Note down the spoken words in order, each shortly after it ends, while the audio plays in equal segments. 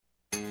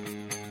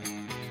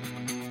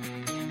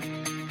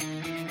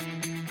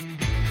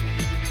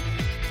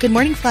Good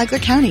morning, Flagler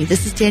County.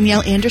 This is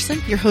Danielle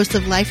Anderson, your host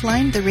of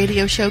Lifeline, the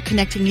radio show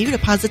connecting you to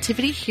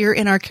positivity here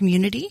in our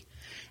community.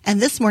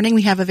 And this morning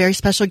we have a very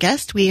special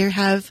guest. We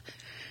have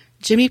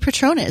Jimmy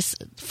Petronis,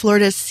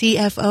 Florida's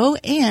CFO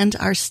and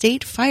our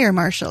state fire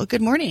marshal.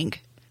 Good morning.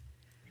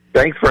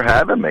 Thanks for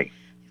having me.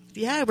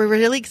 Yeah, we're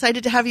really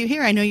excited to have you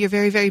here. I know you're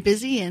very, very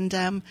busy, and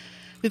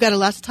we've got a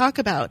lot to talk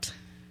about.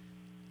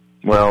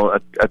 Well,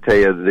 I tell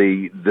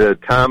you, the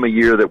time of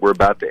year that we're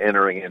about to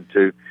entering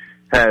into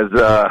has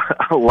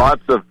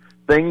lots of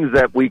things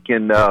that we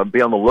can be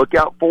on the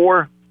lookout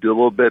for, do a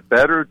little bit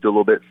better, do a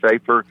little bit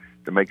safer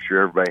to make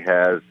sure everybody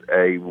has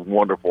a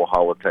wonderful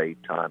holiday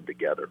time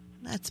together.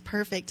 That's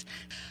perfect.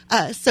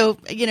 So,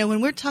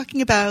 when we're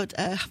talking about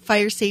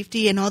fire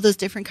safety and all those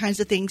different kinds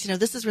of things,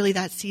 this is really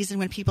that season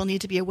when people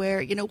need to be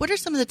aware. What are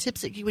some of the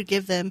tips that you would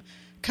give them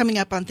coming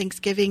up on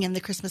Thanksgiving and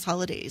the Christmas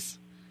holidays?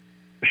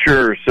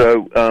 Sure.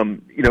 So,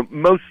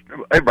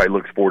 everybody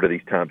looks forward to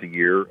these times of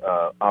year,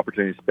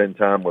 opportunity to spend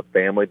time with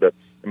family. But,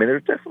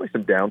 there's definitely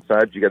some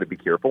downsides. You got to be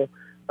careful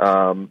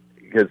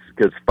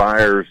because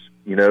fires,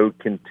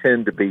 can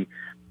tend to be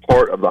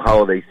part of the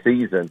holiday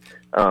season.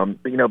 But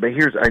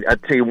here's, I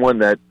tell you one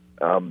that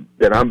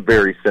I'm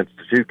very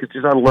sensitive to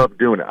because I love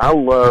doing it. I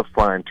love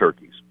frying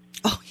turkeys.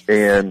 Oh,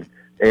 yes.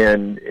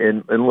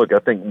 And look, I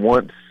think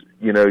once,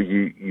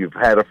 you've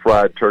had a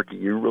fried turkey,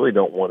 you really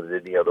don't want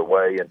it any other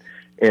way.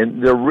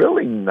 And they're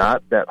really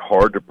not that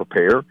hard to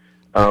prepare,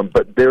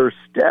 but there are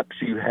steps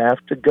you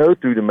have to go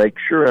through to make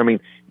sure.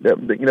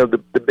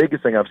 The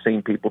biggest thing I've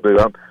seen people do,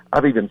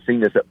 I've even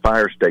seen this at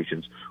fire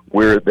stations,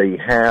 where they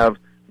have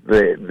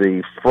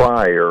the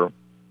fryer,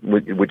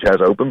 which has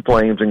open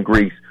flames and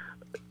grease,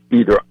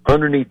 either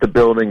underneath the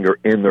building or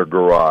in their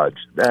garage.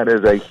 That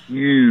is a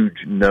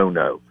huge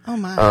no-no. Oh,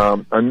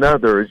 my.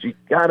 Another is you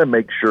got to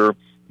make sure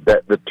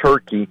that the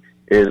turkey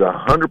is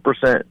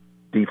 100%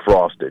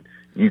 defrosted.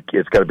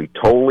 It's got to be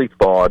totally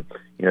thawed.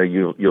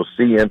 You'll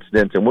see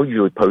incidents, and we'll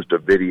usually post a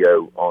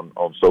video on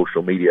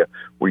social media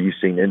where you've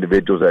seen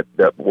individuals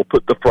that will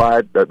put the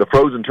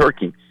frozen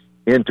turkey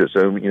into.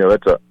 So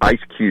that's an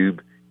ice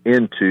cube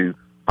into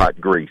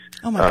hot grease.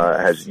 Oh,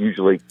 my has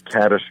usually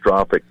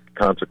catastrophic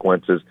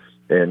consequences,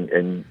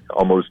 and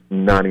almost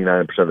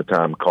 99% of the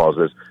time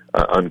causes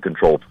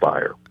uncontrolled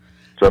fire.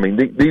 So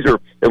these are,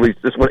 at least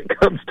this when it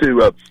comes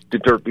to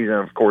turkeys, and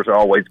of course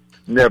always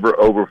never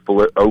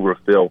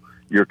overfill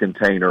your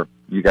container.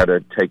 You got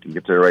to take in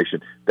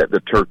consideration that the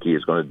turkey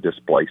is going to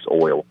displace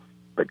oil.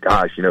 But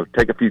gosh,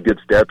 take a few good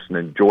steps and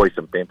enjoy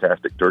some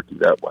fantastic turkey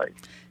that way.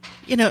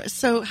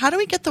 So how do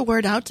we get the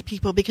word out to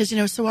people? Because,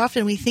 so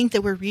often we think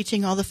that we're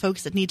reaching all the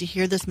folks that need to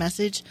hear this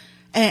message.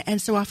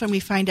 And so often we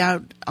find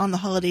out on the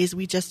holidays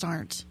we just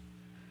aren't.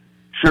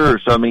 Sure.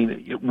 So,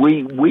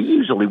 we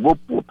usually, we'll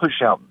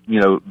push out,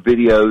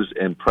 videos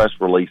and press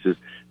releases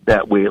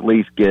that we at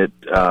least get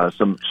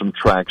some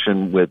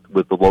traction with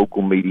the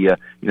local media.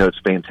 It's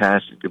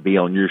fantastic to be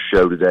on your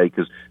show today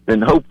because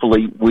then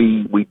hopefully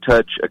we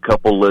touch a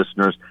couple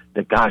listeners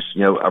that, gosh,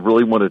 I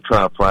really want to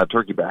try a fried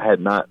turkey, but I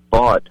had not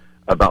thought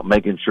about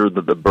making sure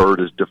that the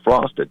bird is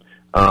defrosted.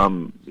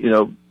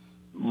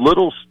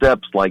 Little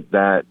steps like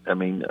that.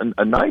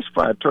 A nice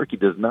fried turkey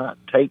does not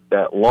take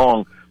that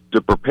long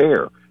to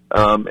prepare.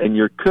 And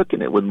you're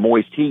cooking it with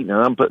moist heat, and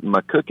I'm putting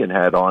my cooking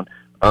hat on.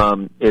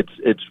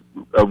 It's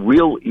a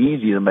real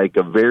easy to make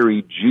a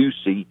very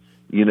juicy,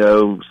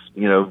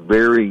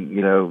 very,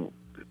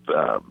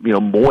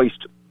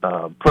 moist,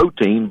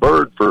 protein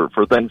bird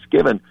for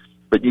Thanksgiving.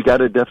 But you got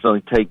to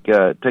definitely take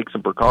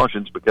some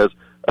precautions because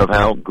of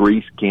how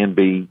grease can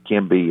be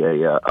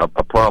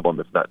a problem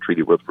if not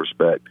treated with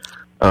respect.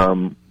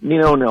 And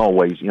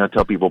always, I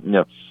tell people,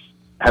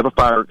 have a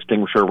fire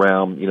extinguisher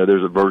around.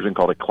 There's a version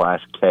called a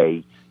Class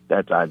K.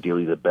 That's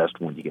ideally the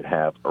best one you can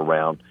have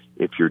around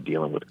if you're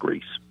dealing with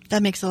grease.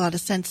 That makes a lot of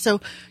sense.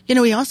 So,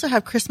 we also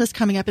have Christmas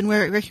coming up, and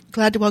we're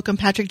glad to welcome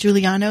Patrick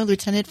Giuliano,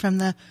 Lieutenant from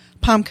the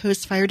Palm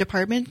Coast Fire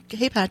Department.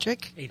 Hey,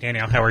 Patrick. Hey,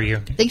 Danielle. How are you?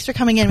 Thanks for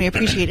coming in. We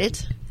appreciate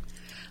it.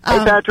 Hey,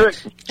 Patrick.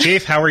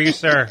 Chief, how are you,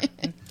 sir?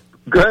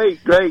 Great.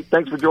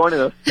 Thanks for joining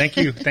us. Thank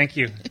you.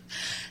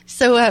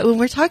 So when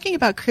we're talking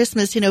about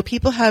Christmas,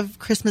 people have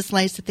Christmas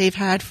lights that they've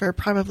had for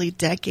probably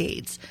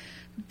decades.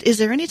 Is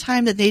there any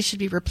time that they should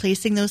be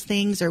replacing those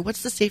things, or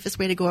what's the safest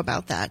way to go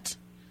about that?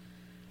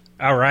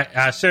 All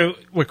right. So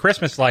with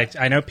Christmas lights,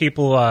 I know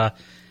people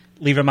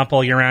leave them up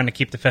all year round to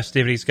keep the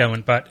festivities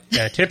going, but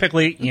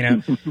typically,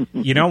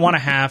 you don't want to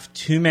have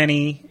too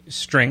many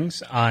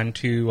strings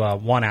onto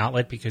one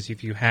outlet because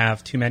if you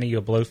have too many,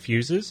 you'll blow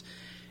fuses,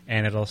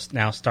 and it'll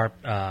now start,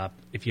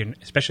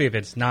 especially if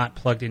it's not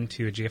plugged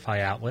into a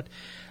GFI outlet.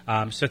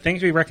 So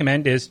things we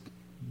recommend is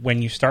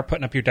when you start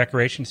putting up your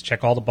decorations,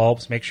 check all the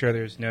bulbs, make sure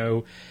there's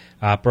no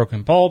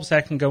broken bulbs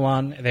that can go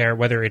on there,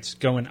 whether it's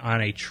going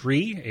on a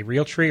tree, a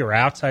real tree, or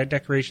outside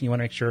decoration. You want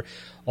to make sure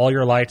all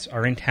your lights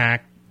are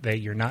intact, that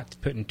you're not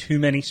putting too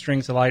many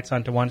strings of lights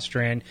onto one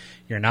strand,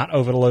 you're not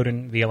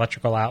overloading the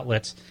electrical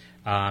outlets.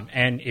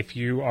 And if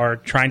you are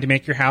trying to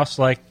make your house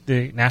like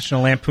the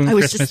National Lampoon I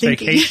was Christmas just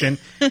thinking. Vacation,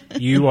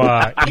 you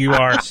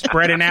are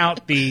spreading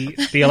out the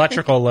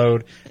electrical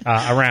load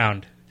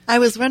around. I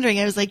was wondering,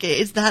 I was like,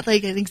 is that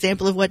like an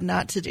example of what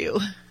not to do?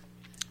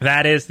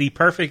 That is the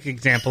perfect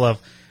example of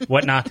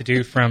what not to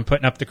do, from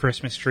putting up the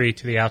Christmas tree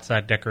to the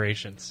outside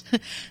decorations.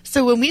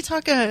 So when we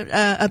talk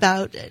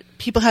about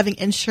people having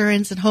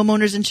insurance and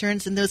homeowners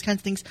insurance and those kinds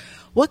of things,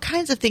 what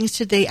kinds of things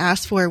should they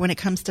ask for when it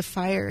comes to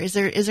fire? Is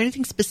there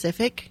anything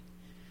specific?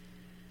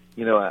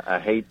 You know, I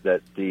hate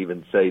that to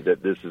even say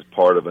that this is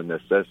part of a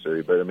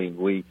necessity, but I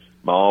mean,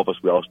 my office,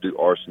 we also do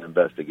arson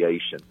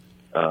investigation.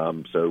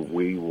 So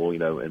we will,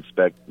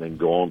 inspect and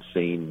go on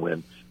scene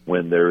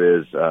when there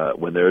is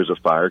a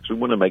fire, because we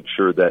want to make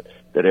sure that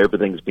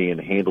everything's being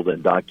handled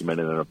and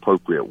documented in an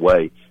appropriate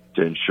way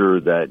to ensure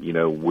that,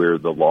 where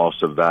the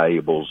loss of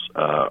valuables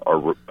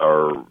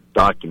are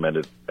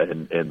documented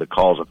and the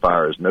cause of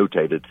fire is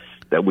notated,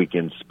 that we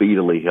can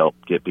speedily help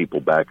get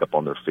people back up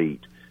on their feet.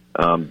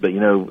 But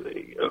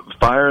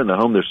fire in the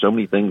home, there's so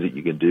many things that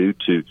you can do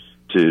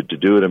to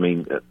do it. I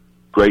mean,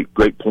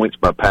 great points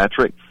by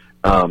Patrick.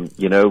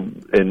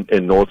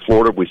 In North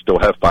Florida, we still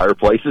have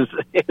fireplaces.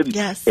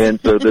 Yes. And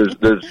so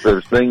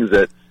there's things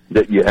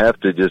that you have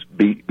to just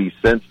be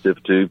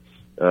sensitive to,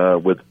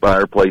 with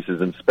fireplaces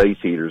and space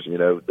heaters.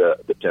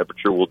 The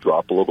temperature will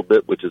drop a little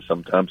bit, which is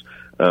sometimes,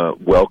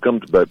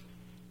 welcomed, but,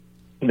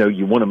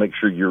 you want to make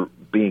sure you're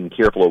being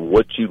careful of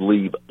what you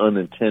leave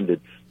unintended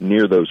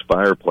near those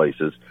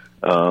fireplaces.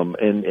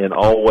 And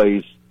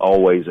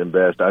always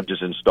invest. I've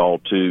just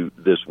installed 2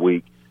 this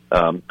week,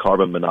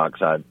 carbon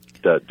monoxide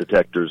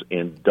detectors,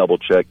 and double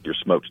check your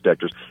smoke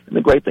detectors. And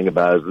the great thing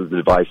about it is the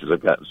devices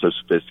have gotten so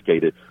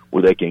sophisticated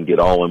where they can get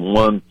all in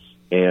one,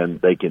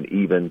 and they can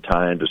even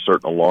tie into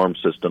certain alarm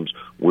systems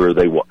where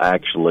they will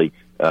actually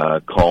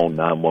call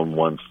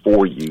 911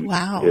 for you.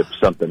 Wow. If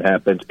something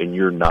happens and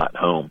you're not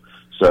home.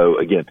 So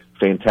again,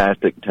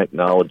 fantastic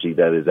technology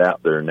that is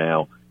out there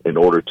now in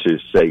order to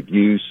save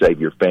you, save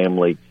your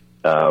family,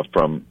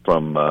 from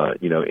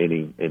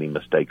any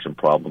mistakes and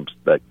problems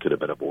that could have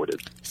been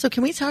avoided. So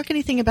can we talk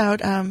anything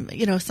about,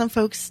 some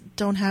folks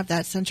don't have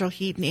that central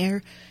heat and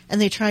air, and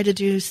they try to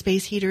do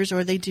space heaters,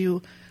 or they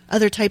do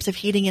other types of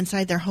heating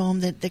inside their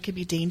home that could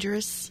be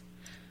dangerous?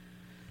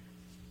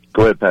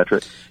 Go ahead,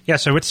 Patrick. Yeah,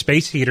 so with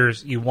space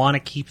heaters, you want to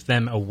keep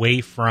them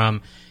away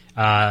from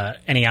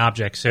any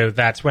object. So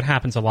that's what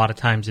happens a lot of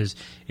times, is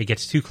it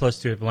gets too close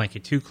to a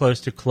blanket, too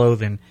close to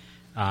clothing,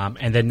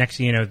 and then next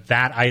thing you know,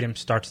 that item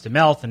starts to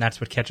melt, and that's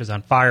what catches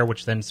on fire,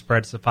 which then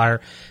spreads the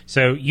fire.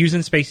 So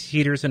using space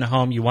heaters in a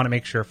home, you want to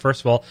make sure,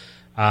 first of all,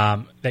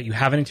 that you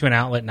have it into an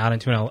outlet, not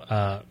into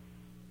an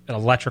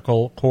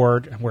electrical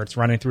cord where it's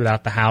running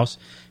throughout the house,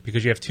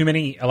 because you have too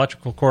many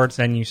electrical cords,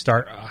 then you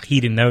start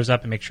heating those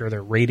up, and make sure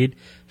they're rated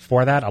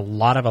for that. A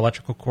lot of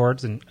electrical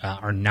cords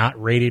are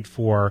not rated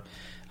for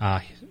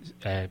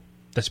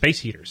the space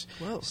heaters.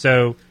 Whoa.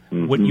 So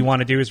what you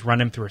want to do is run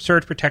them through a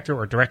surge protector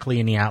or directly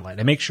in the outlet,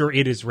 and make sure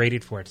it is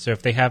rated for it. So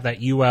if they have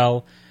that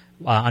UL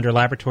under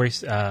laboratory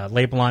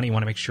label on it, you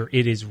want to make sure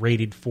it is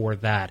rated for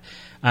that.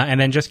 And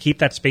then just keep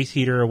that space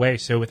heater away.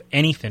 So with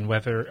anything,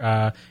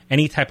 whether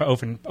any type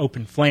of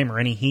open flame or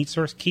any heat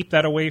source, keep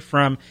that away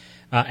from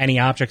any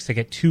objects that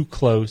get too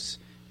close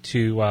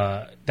to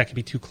that can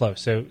be too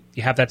close. So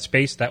you have that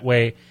space, that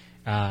way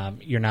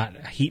you're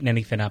not heating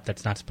anything up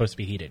that's not supposed to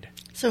be heated.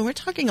 So we're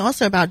talking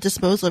also about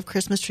disposal of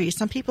Christmas trees.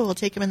 Some people will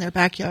take them in their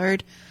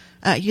backyard,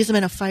 use them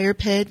in a fire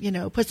pit,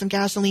 put some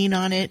gasoline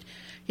on it.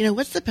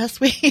 What's the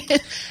best way?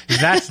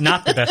 That's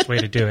not the best way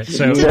to do it.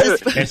 So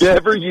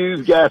never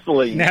use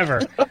gasoline.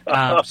 Never.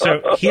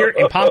 So here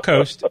in Palm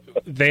Coast,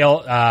 they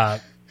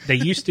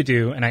used to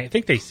do, and I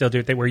think they still do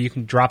it, where you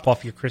can drop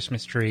off your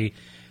Christmas tree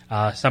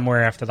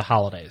somewhere after the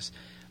holidays.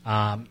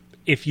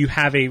 If you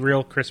have a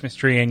real Christmas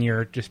tree and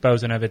you're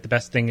disposing of it, the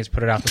best thing is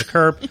put it out to the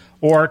curb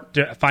or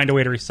find a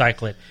way to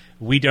recycle it.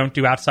 We don't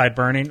do outside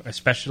burning,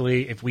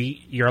 especially if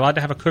you're allowed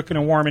to have a cooking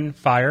and warming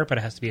fire, but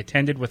it has to be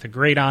attended with a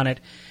grate on it,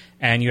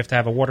 and you have to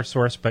have a water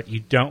source, but you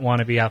don't want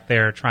to be out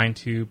there trying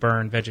to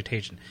burn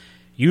vegetation.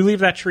 You leave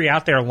that tree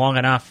out there long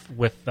enough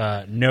with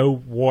no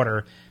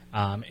water,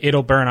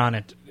 it'll burn on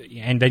it,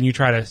 and then you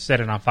try to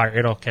set it on fire,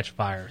 it'll catch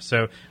fire.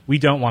 So we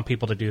don't want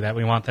people to do that.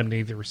 We want them to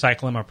either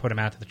recycle them or put them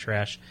out to the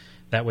trash.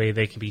 That way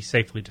they can be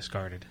safely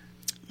discarded.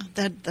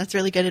 That's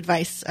really good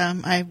advice.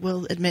 I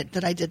will admit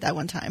that I did that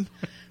one time.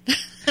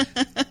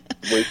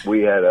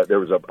 we had there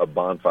was a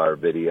bonfire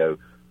video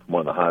from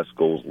one of the high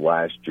schools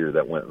last year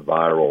that went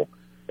viral,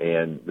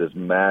 and this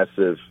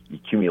massive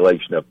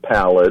accumulation of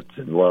pallets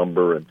and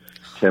lumber and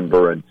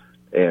timber,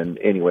 and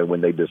anyway,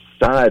 when they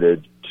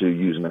decided to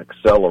use an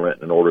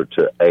accelerant in order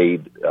to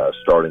aid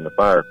starting the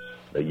fire,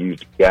 they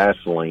used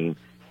gasoline.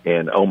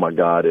 And, oh, my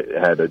God, it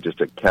had just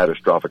a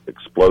catastrophic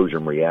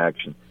explosion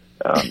reaction.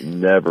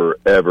 Never,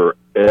 ever,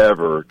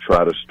 ever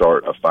try to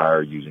start a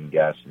fire using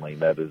gasoline.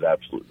 That is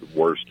absolutely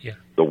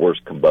the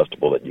worst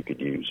combustible that you could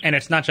use. And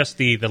it's not just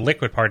the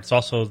liquid part. It's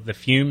also the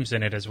fumes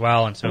in it as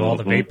well. And so all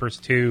the vapors,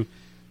 too,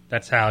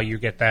 That's how you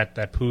get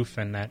that poof,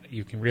 and that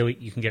you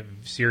can get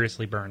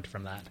seriously burned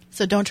from that.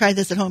 So don't try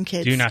this at home,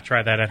 kids. Do not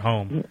try that at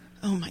home.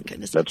 Oh my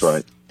goodness. That's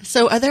right.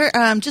 So are there,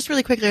 just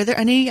really quickly, are there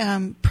any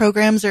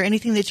programs or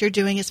anything that you're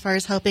doing as far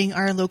as helping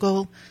our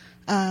local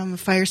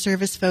fire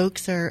service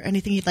folks, or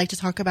anything you'd like to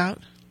talk about?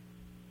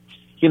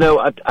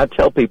 I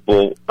tell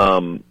people,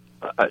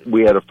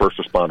 we had a first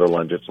responder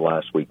luncheon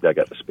last week that I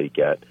got to speak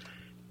at.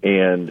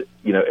 And,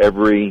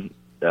 every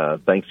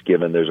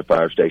Thanksgiving there's a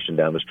fire station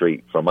down the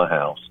street from my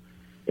house.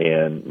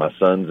 And my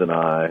sons and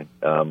I,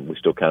 we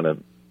still kind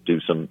of do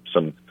some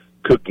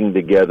cooking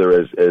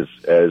together as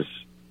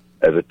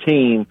a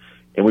team,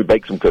 and we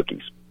bake some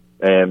cookies.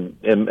 And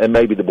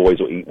maybe the boys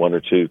will eat one or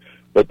two.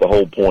 But the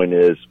whole point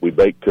is we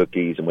bake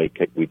cookies, and we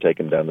take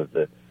them down to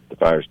the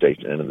fire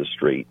station end of the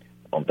street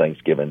on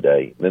Thanksgiving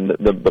Day. And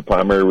the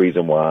primary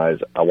reason why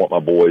is I want my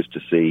boys to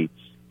see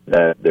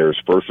that there's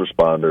first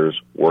responders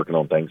working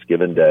on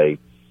Thanksgiving Day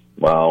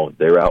while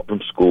they're out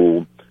from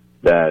school,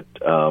 that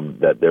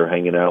they're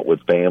hanging out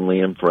with family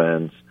and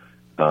friends,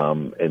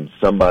 and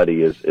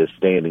somebody is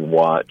standing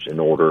watch in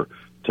order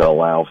to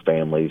allow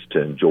families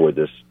to enjoy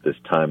this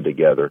time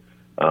together.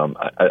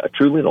 I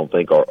truly don't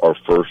think our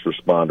first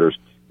responders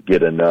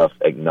get enough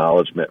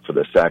acknowledgement for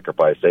the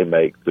sacrifice they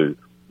make through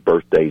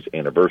birthdays,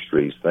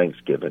 anniversaries,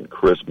 Thanksgiving,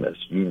 Christmas,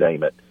 you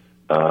name it.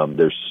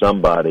 There's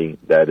somebody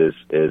that is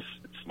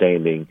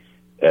standing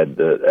at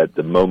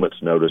the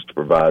moment's notice to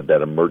provide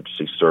that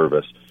emergency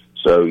service.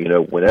 So,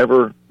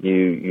 whenever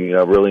you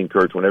really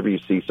encourage, whenever you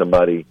see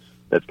somebody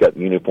that's got the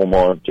uniform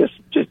on, just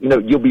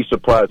you'll be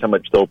surprised how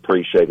much they'll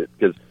appreciate it,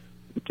 because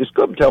just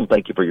go up and tell them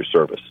thank you for your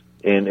service.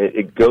 And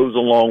it goes a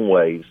long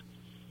ways.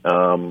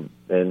 And,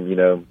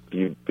 if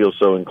you feel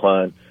so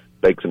inclined,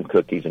 bake some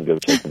cookies and go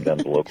take them down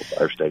to the local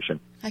fire station.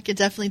 I could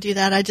definitely do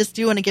that. I just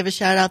do want to give a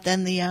shout out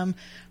then.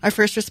 Our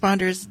first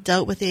responders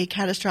dealt with a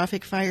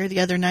catastrophic fire the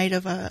other night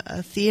of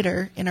a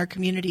theater in our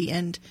community,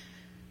 and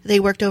they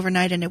worked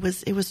overnight, and it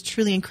was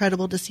truly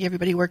incredible to see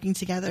everybody working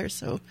together.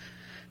 So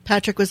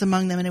Patrick was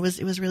among them, and it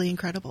was really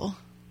incredible.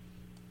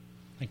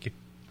 Thank you.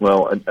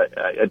 Well,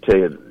 I tell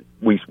you,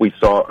 we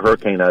saw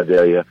Hurricane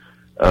Idalia,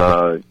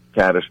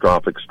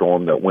 catastrophic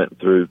storm that went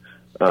through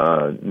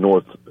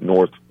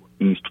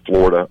northeast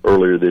Florida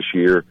earlier this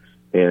year,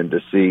 and to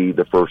see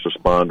the first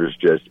responders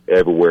just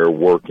everywhere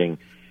working,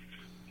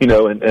 and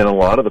a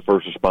lot of the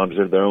first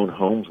responders, their own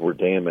homes were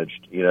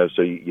damaged,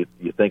 so you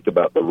think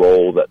about the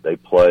role that they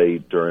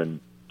played during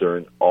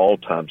all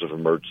times of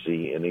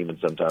emergency, and even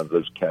sometimes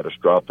those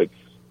catastrophic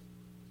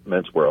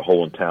events where a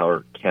whole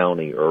entire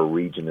county or a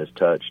region is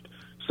touched.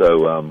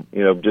 So,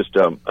 just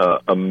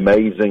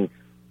amazing,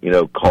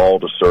 call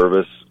to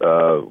service,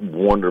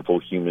 wonderful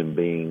human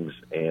beings,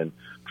 and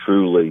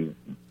truly,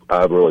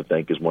 I really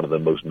think is one of the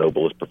most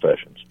noblest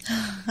professions.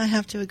 I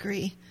have to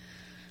agree.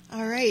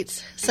 All right.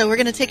 So we're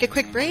going to take a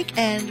quick break,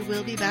 and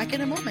we'll be back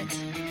in a moment.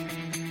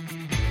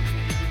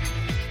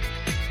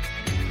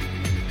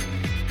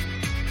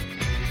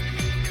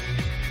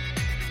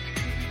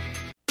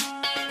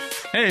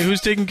 Hey,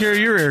 who's taking care of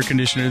your air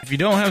conditioner? If you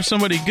don't have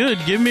somebody good,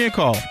 give me a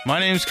call.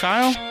 My name's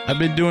Kyle. I've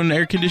been doing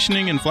air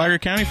conditioning in Flagler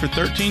County for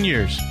 13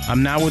 years.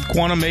 I'm now with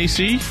Quantum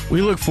AC.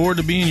 We look forward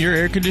to being your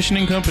air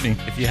conditioning company.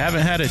 If you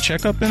haven't had a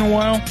checkup in a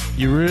while,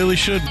 you really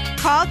should.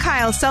 Call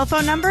Kyle's cell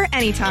phone number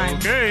anytime.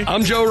 Okay.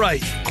 I'm Joe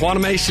Wright,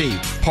 Quantum AC,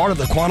 part of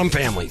the Quantum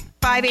family.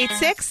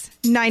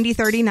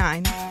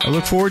 586-9039. I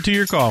look forward to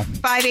your call.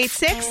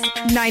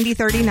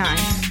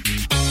 586-9039.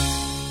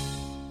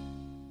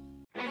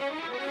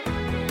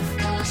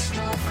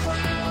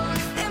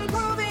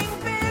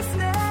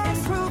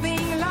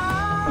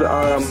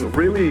 I'm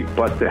really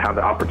blessed to have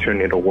the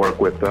opportunity to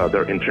work with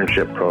their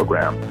internship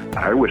program.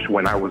 I wish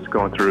when I was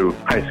going through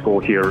high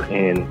school here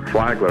in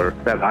Flagler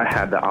that I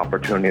had the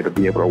opportunity to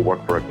be able to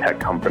work for a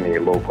tech company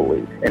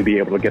locally and be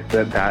able to get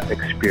that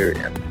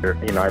experience.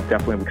 I'm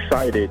definitely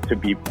excited to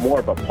be more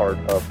of a part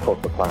of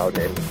Coastal Cloud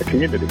and the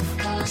community.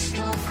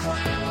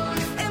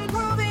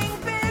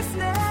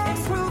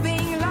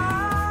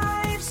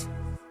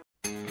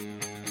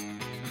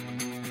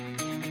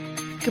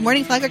 Good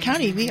morning, Flagler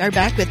County. We are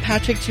back with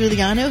Patrick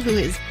Giuliano, who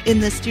is in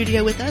the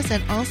studio with us,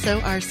 and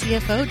also our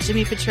CFO,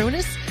 Jimmy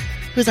Petronis,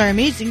 who's our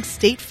amazing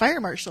state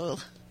fire marshal.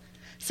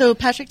 So,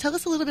 Patrick, tell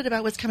us a little bit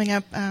about what's coming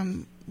up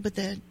with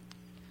the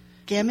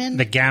Gammon.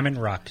 The Gammon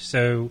Ruck.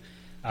 So,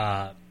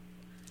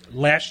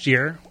 last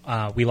year,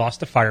 we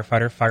lost a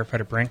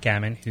firefighter Brent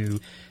Gammon,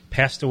 who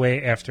passed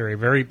away after a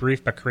very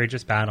brief but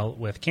courageous battle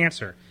with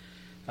cancer.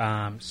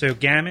 So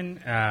Gammon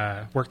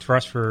worked for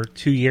us for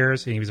 2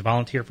 years, and he was a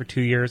volunteer for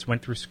 2 years,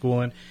 went through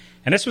schooling,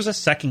 and this was a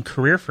second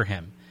career for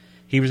him.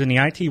 He was in the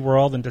IT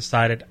world and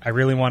decided, I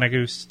really want to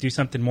go do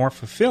something more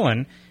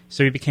fulfilling,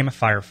 so he became a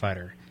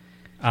firefighter.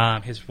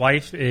 His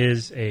wife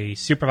is a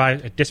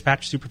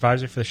dispatch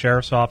supervisor for the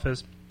sheriff's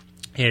office.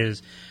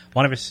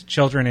 One of his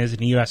children is in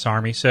the U.S.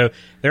 Army, so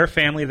they're a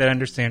family that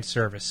understands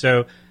service.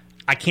 So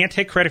I can't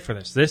take credit for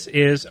this. This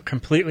is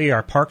completely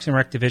our Parks and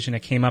Rec division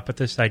that came up with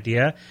this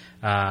idea.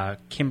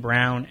 Kim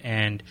Brown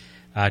and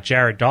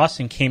Jared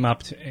Dawson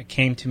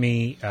came to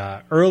me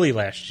early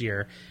last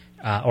year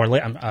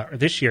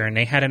this year, and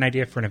they had an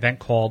idea for an event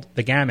called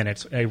the Gammon.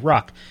 It's a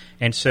ruck,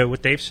 and so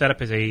what they've set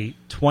up is a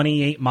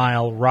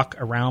 28-mile ruck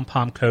around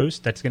Palm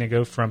Coast that's going to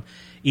go from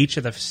each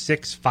of the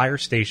 6 fire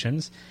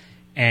stations,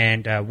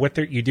 and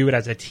you do it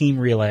as a team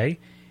relay,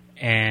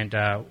 and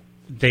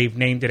they've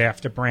named it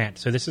after Brant.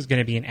 So this is going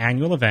to be an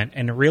annual event,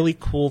 and the really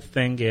cool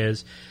thing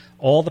is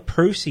all the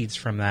proceeds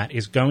from that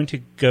is going to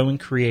go and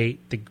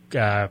create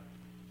the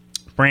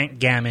Brant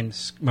Gammon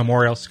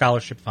Memorial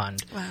Scholarship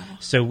Fund. Wow.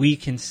 So we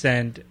can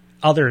send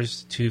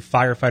others to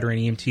firefighter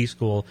and EMT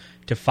school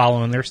to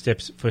follow in their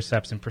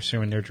footsteps and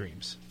pursuing their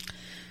dreams.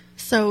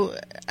 So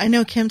I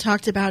know Kim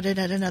talked about it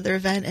at another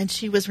event, and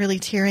she was really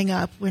tearing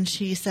up when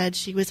she said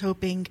she was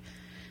hoping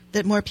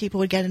that more people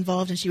would get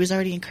involved, and she was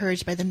already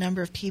encouraged by the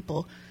number of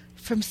people.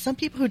 From some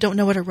people who don't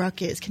know what a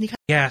ruck is, can you?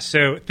 Yeah,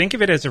 so think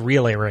of it as a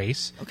relay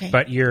race, okay,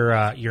 but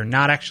you're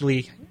not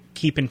actually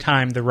keeping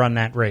time to run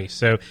that race.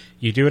 So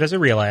you do it as a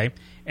relay,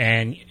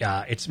 and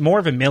it's more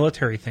of a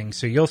military thing.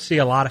 So you'll see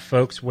a lot of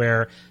folks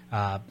wear,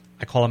 I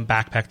call them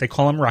backpack, they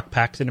call them ruck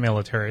packs in the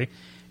military,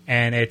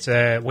 and it's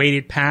a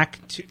weighted pack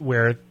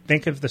where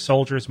think of the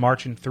soldiers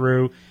marching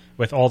through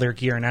with all their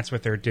gear, and that's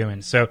what they're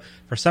doing. So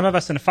for some of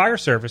us in the fire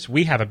service,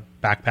 we have a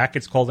backpack.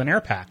 It's called an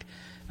air pack.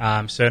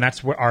 So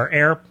that's where our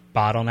air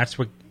bottle, and that's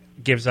what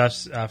gives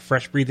us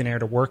fresh breathing air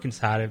to work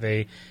inside of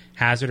a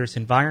hazardous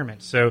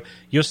environment. So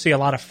you'll see a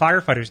lot of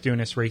firefighters doing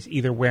this race,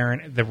 either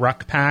wearing the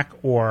ruck pack,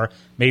 or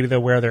maybe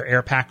they'll wear their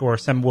air pack, or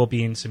some will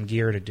be in some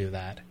gear to do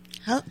that.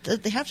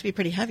 They have to be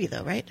pretty heavy,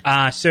 though, right?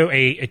 So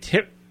a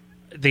tip,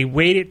 they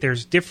weight it.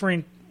 There's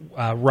different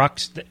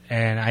rucks,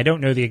 and I don't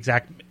know the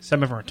exact.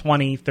 Some of them are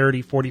 20,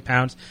 30, 40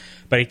 pounds.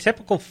 But a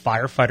typical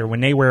firefighter, when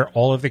they wear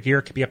all of the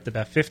gear, could be up to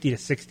about 50 to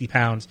 60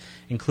 pounds,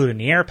 including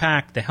the air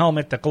pack, the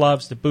helmet, the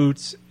gloves, the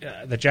boots,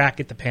 the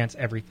jacket, the pants,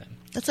 everything.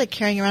 That's like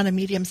carrying around a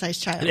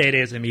medium-sized child. It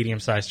is a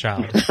medium-sized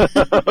child.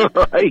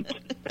 Right.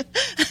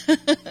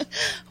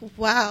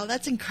 Wow,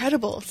 that's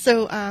incredible.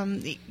 So,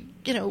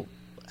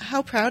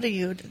 how proud are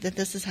you that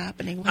this is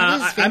happening? How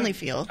does family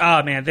feel?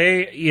 Oh, man,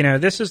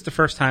 this is the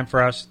first time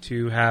for us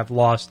to have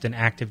lost an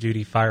active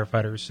duty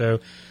firefighter. So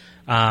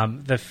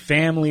the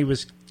family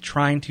was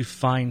trying to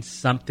find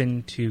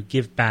something to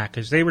give back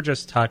because they were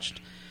just touched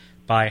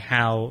by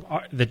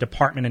how the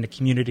department and the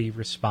community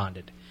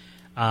responded.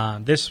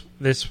 This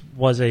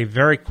was a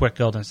very quick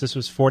illness. This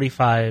was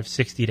 45,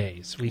 60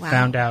 days. We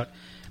found out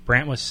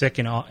Brant was sick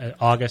in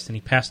August, and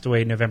he passed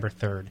away November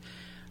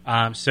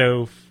 3rd.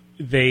 So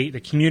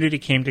the community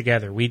came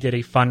together. We did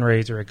a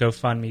fundraiser, a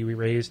GoFundMe. We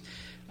raised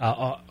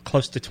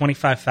close to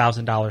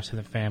 $25,000 to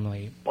the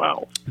family.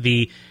 Wow.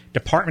 The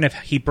Department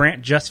of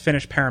Brant just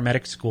finished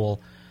paramedic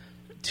school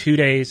 2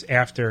 days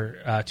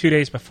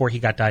before he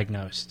got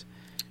diagnosed.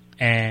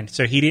 And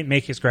so he didn't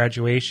make his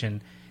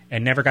graduation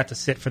and never got to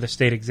sit for the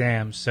state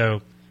exams.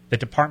 So the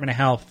Department of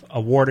Health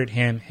awarded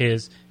him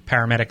his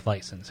paramedic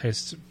license,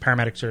 his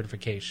paramedic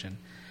certification.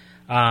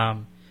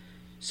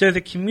 So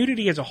the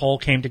community as a whole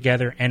came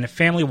together, and the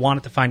family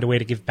wanted to find a way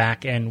to give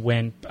back. And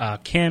when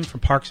Kim from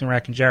Parks and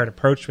Rec and Jared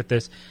approached with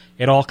this,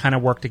 it all kind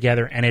of worked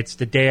together. And it's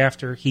the day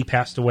after he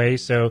passed away,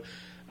 so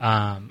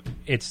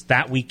it's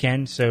that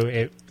weekend.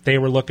 So they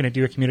were looking to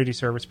do a community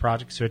service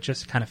project, so it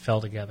just kind of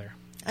fell together.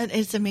 And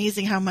it's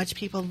amazing how much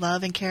people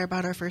love and care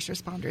about our first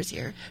responders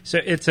here. So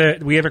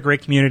we have a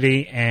great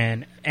community,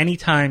 and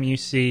anytime you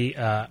see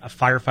a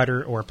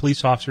firefighter or a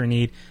police officer in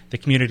need, the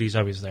community is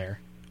always there.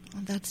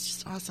 That's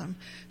just awesome.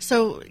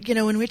 So,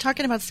 when we're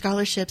talking about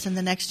scholarships and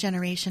the next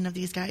generation of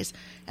these guys,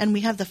 and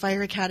we have the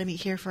Fire Academy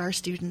here for our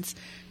students,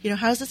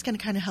 how is this going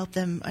to kind of help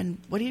them, and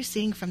what are you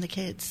seeing from the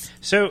kids?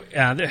 So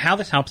how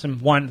this helps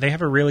them, one, they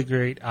have a really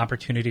great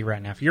opportunity right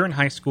now. If you're in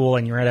high school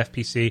and you're at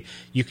FPC,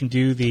 you can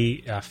do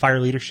the Fire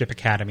Leadership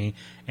Academy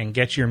and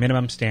get your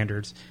minimum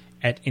standards.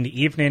 In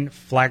the evening,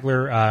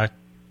 Flagler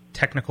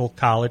Technical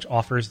College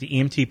offers the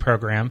EMT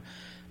program.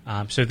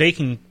 So they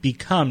can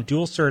become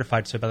dual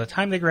certified. So by the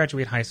time they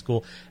graduate high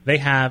school, they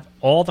have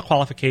all the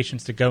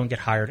qualifications to go and get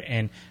hired.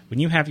 And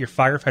when you have your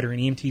firefighter and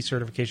EMT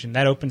certification,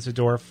 that opens the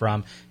door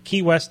from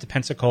Key West to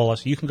Pensacola.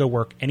 So you can go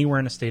work anywhere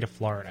in the state of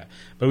Florida.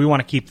 But we want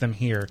to keep them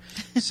here.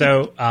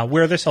 So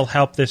where this will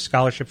help this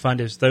scholarship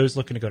fund is those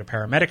looking to go to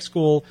paramedic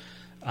school,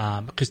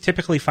 because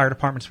typically fire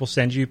departments will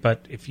send you.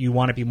 But if you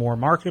want to be more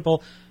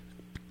marketable,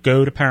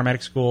 go to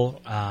paramedic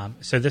school.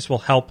 So this will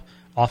help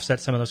offset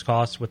some of those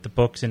costs with the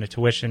books and the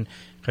tuition,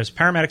 because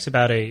paramedic's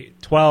about a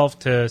 12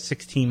 to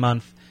 16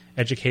 month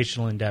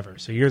educational endeavor.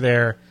 So you're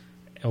there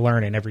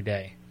learning every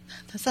day.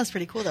 That sounds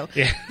pretty cool, though.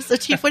 Yeah. So,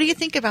 Chief, what do you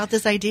think about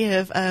this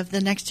idea of the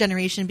next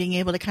generation being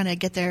able to kind of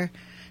get their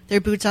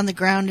boots on the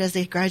ground as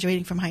they're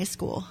graduating from high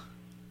school?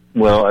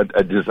 Well,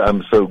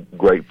 I'm so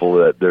grateful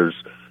that there's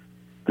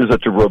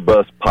such a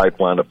robust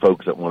pipeline of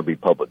folks that want to be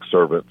public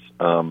servants.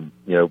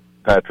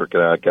 Patrick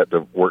and I got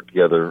to work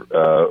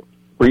together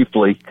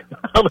briefly.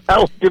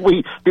 How did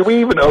we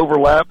even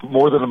overlap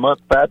more than a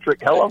month,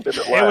 Patrick? How long did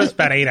it last? It was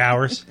about 8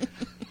 hours.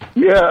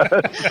 Yeah.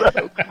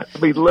 So, I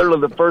mean,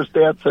 literally the first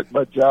day I took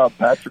my job,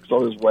 Patrick's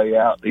on his way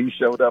out. He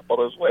showed up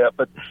on his way up,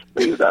 but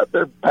he was out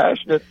there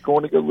passionate,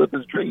 going to go live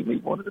his dream. He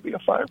wanted to be a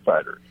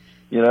firefighter,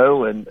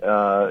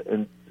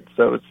 and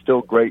so it's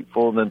still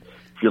grateful. And then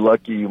if you're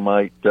lucky, you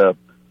might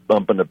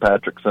bump into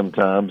Patrick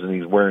sometimes, and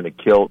he's wearing a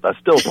kilt. I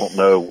still don't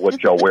know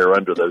what y'all wear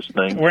under those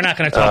things. We're not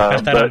going to talk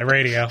about that on the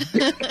radio.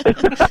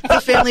 It's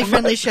a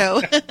family-friendly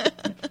show.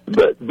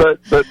 But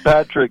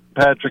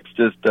Patrick's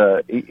just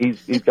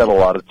he's got a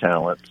lot of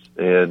talents,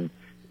 and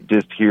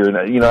just hearing,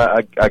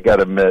 I got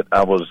to admit,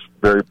 I was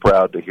very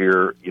proud to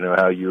hear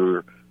how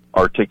you're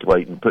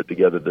articulating and put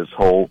together this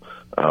whole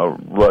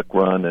ruck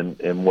run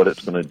and what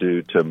it's going to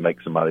do to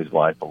make somebody's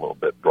life a little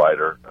bit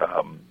brighter.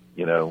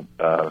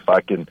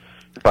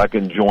 If I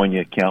can join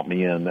you, count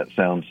me in. That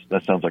sounds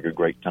like a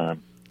great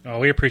time. Oh,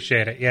 we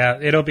appreciate it. Yeah,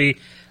 it'll be,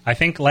 I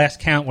think last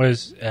count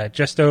was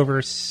just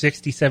over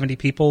 60, 70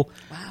 people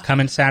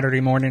coming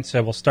Saturday morning.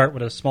 So we'll start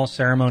with a small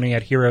ceremony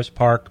at Heroes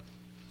Park,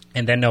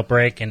 and then they'll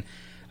break. And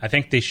I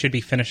think they should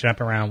be finishing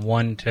up around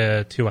 1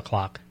 to 2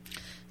 o'clock.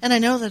 And I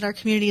know that our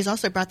community has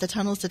also brought the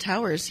Tunnels to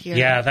Towers here.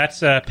 Yeah,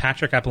 that's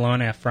Patrick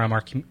Apollona from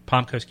our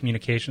Palm Coast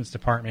Communications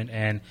Department.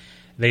 And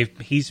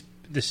he's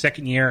the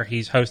second year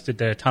he's hosted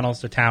the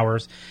Tunnels to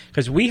Towers,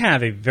 because we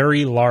have a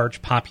very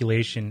large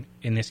population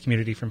in this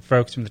community from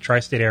folks from the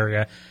tri-state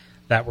area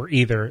that were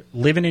either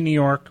living in New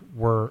York,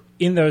 were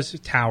in those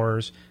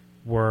towers,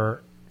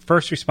 were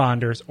first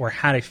responders, or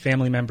had a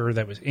family member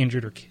that was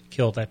injured or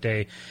killed that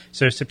day.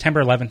 So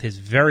September 11th is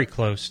very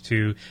close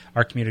to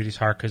our community's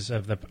heart because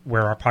of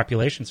where our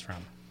population's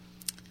from.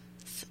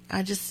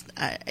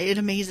 It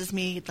amazes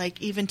me, like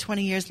even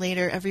 20 years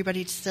later,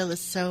 everybody still is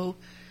so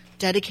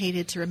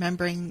dedicated to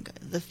remembering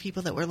the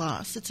people that were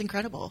lost. It's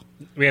incredible.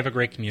 We have a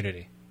great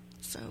community.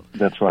 So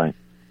that's right.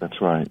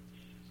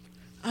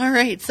 All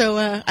right. So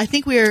I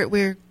think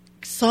we're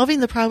solving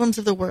the problems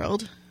of the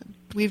world.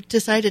 We've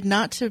decided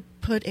not to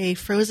put a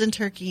frozen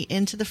turkey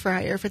into the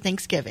fryer for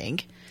Thanksgiving.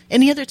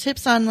 Any other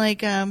tips on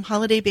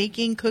holiday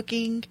baking,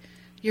 cooking,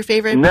 your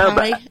favorite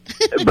pie?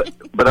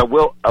 but I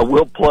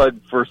will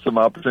plug for some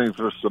opportunity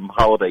for some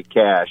holiday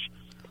cash.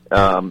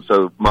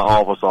 So my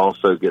office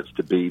also gets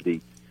to be the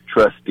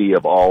trustee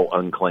of all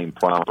unclaimed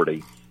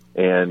property,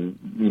 and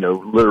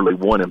literally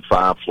 1 in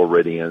 5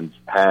 Floridians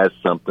has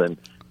something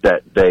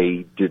that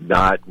they did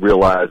not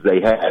realize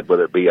they had,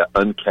 whether it be an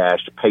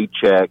uncashed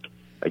paycheck,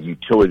 a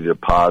utility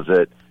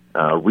deposit,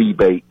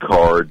 rebate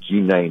cards,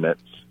 you name it.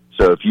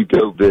 So if you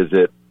go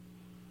visit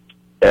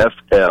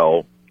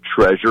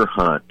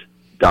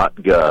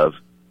fltreasurehunt.gov,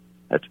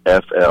 that's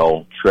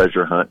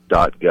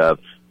fltreasurehunt.gov,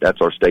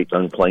 that's our state's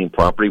unclaimed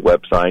property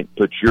website.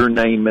 Put your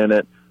name in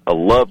it, a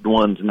loved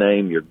one's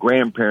name, your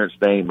grandparents'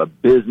 name, a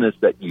business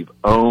that you've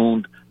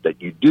owned,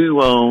 that you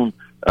do own,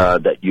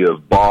 that you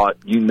have bought,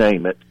 you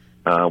name it.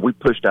 We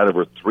pushed out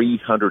over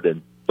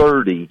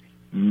 $330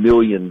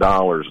 million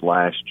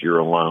last year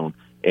alone.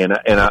 And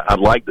I'd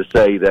like to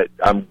say that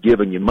I'm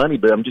giving you money,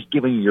 but I'm just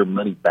giving your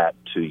money back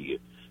to you.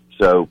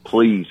 So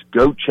please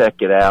go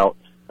check it out.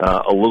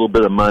 A little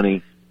bit of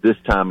money this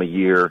time of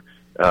year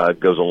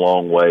goes a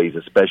long ways,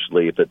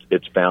 especially if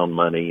it's found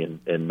money,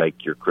 and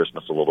make your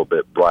Christmas a little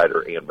bit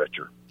brighter and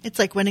richer. It's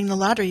like winning the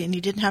lottery, and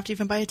you didn't have to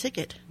even buy a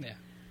ticket. Yeah,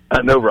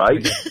 I know,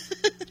 right?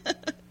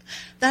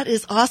 That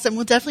is awesome.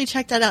 We'll definitely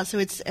check that out. So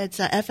it's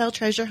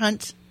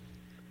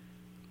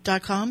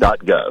fltreasurehunt.com?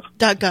 .gov.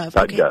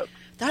 Okay. .gov.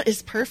 That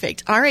is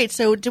perfect. All right.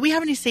 So do we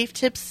have any safe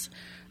tips,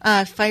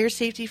 fire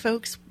safety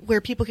folks,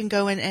 where people can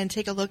go and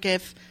take a look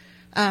if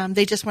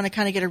they just want to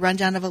kind of get a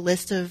rundown of a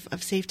list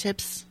of safe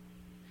tips?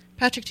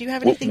 Patrick, do you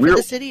have anything for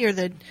the city or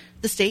the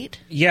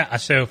state? Yeah,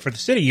 so for the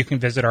city, you can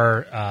visit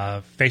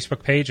our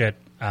Facebook page at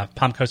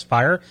Palm Coast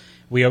Fire.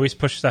 We always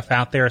push stuff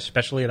out there,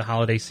 especially the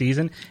holiday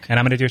season. And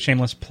I'm going to do a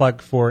shameless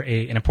plug for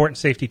an important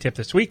safety tip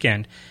this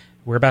weekend.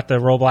 We're about to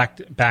roll back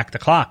the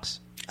clocks.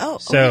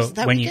 So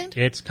that when weekend?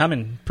 It's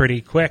coming pretty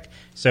quick.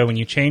 So when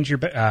you change your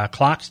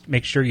clocks,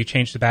 make sure you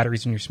change the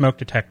batteries in your smoke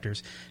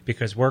detectors,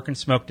 because working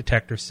smoke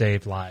detectors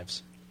save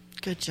lives.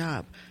 Good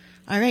job.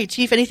 All right,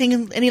 Chief,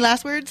 any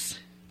last words?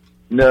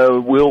 No,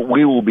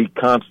 we will be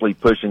constantly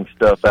pushing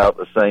stuff out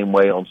the same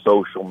way on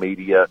social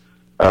media.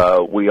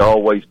 We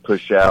always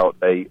push out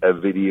a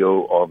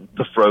video on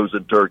the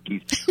frozen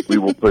turkeys. We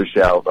will push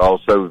out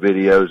also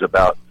videos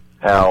about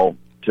how,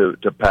 to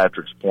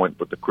Patrick's point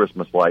with the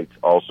Christmas lights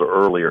also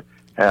earlier,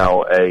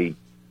 how a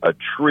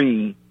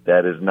tree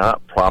that is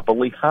not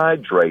properly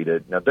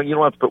hydrated. Now, you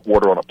don't have to put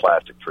water on a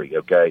plastic tree,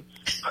 okay?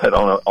 But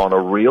on a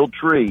real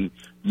tree,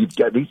 you've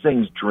got these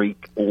things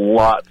drink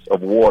lots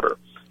of water.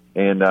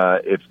 And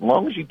as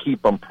long as you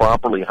keep them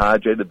properly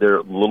hydrated, they're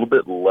a little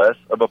bit less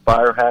of a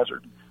fire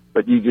hazard.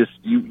 But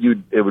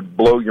it would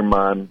blow your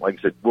mind. Like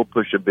I said, we'll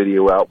push a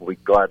video out. We'll be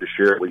glad to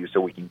share it with you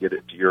so we can get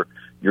it to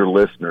your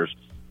listeners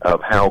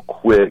of how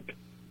quick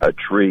a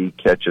tree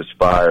catches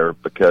fire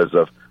because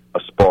of a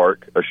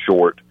spark, a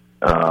short,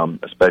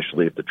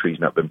 especially if the tree's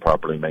not been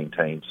properly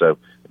maintained. So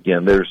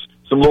again, there's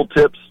some little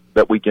tips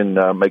that we can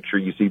make sure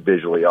you see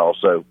visually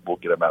also. We'll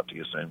get them out to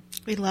you soon.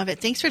 We love it.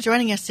 Thanks for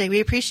joining us today.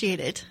 We appreciate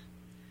it.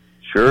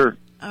 Sure.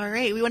 All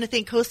right. We want to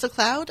thank Coastal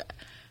Cloud,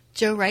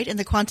 Joe Wright, and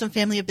the Quantum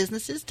Family of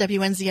Businesses,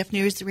 WNZF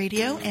News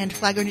Radio, and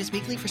Flagler News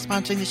Weekly for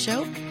sponsoring the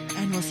show.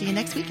 And we'll see you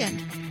next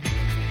weekend.